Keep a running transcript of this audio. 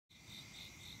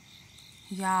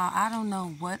Y'all, I don't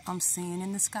know what I'm seeing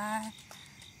in the sky,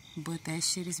 but that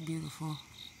shit is beautiful.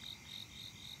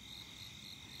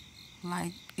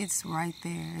 Like, it's right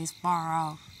there. It's far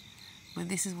off. But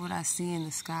this is what I see in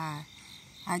the sky.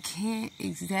 I can't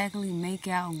exactly make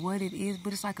out what it is,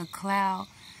 but it's like a cloud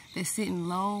that's sitting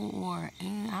low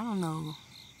and I don't know.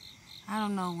 I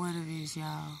don't know what it is,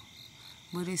 y'all.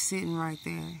 But it's sitting right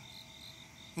there.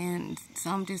 And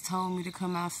some just told me to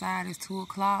come outside. It's 2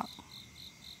 o'clock.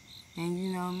 And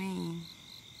you know me.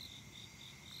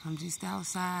 I'm just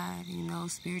outside, you know,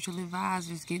 spiritual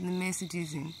advisors, getting the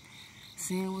messages and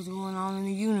seeing what's going on in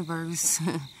the universe.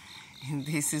 And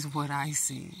this is what I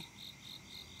see.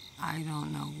 I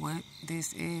don't know what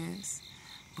this is,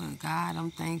 but God,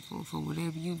 I'm thankful for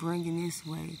whatever you bringing this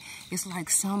way. It's like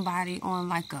somebody on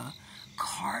like a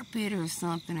carpet or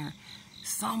something, or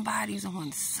somebody's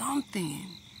on something.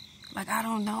 Like, I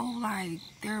don't know, like,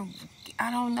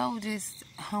 I don't know, just,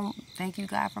 thank you,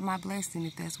 God, for my blessing,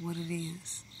 if that's what it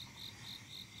is.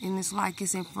 And it's like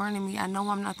it's in front of me. I know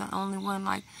I'm not the only one.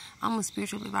 Like, I'm a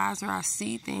spiritual advisor. I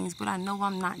see things, but I know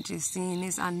I'm not just seeing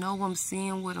this. I know I'm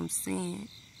seeing what I'm seeing.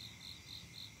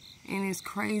 And it's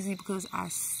crazy because I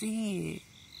see it.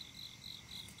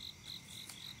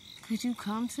 Could you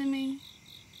come to me?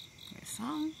 Or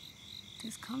something?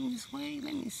 Just come this way.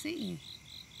 Let me see.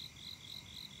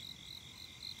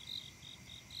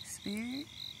 Spirit.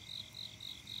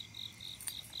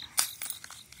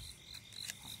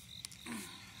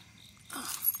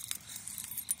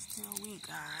 Still weak,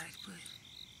 guys, but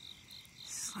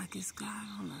it's like it's God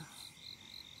on the,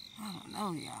 I don't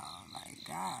know, y'all. Like,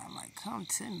 God, like, come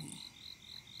to me.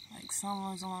 Like,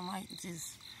 someone's on, like,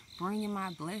 just bringing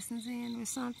my blessings in or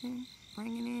something.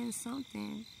 Bringing in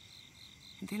something.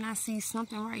 And then I see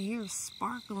something right here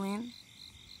sparkling.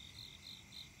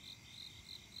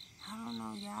 I don't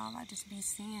know, y'all. I just be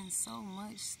seeing so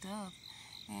much stuff.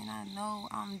 And I know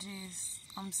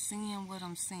I'm seeing what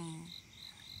I'm seeing.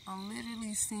 I'm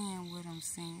literally seeing what I'm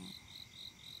seeing.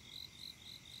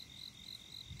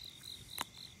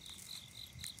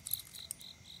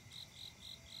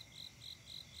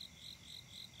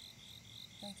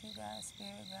 Thank you, God,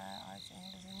 Spirit, God,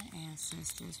 Archangels, and the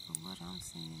ancestors for what I'm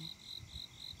seeing.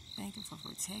 Thank you for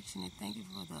protection, and thank you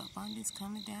for the abundance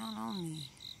coming down on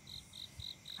me.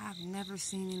 I've never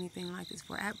seen anything like this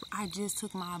before. I just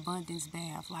took my abundance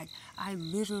bath. Like, I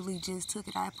literally just took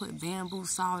it. I put bamboo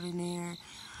salt in there.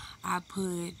 I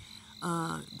put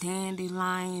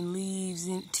dandelion leaves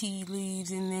and tea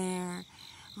leaves in there.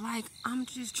 Like, I'm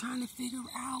just trying to figure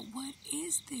out, what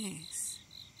is this?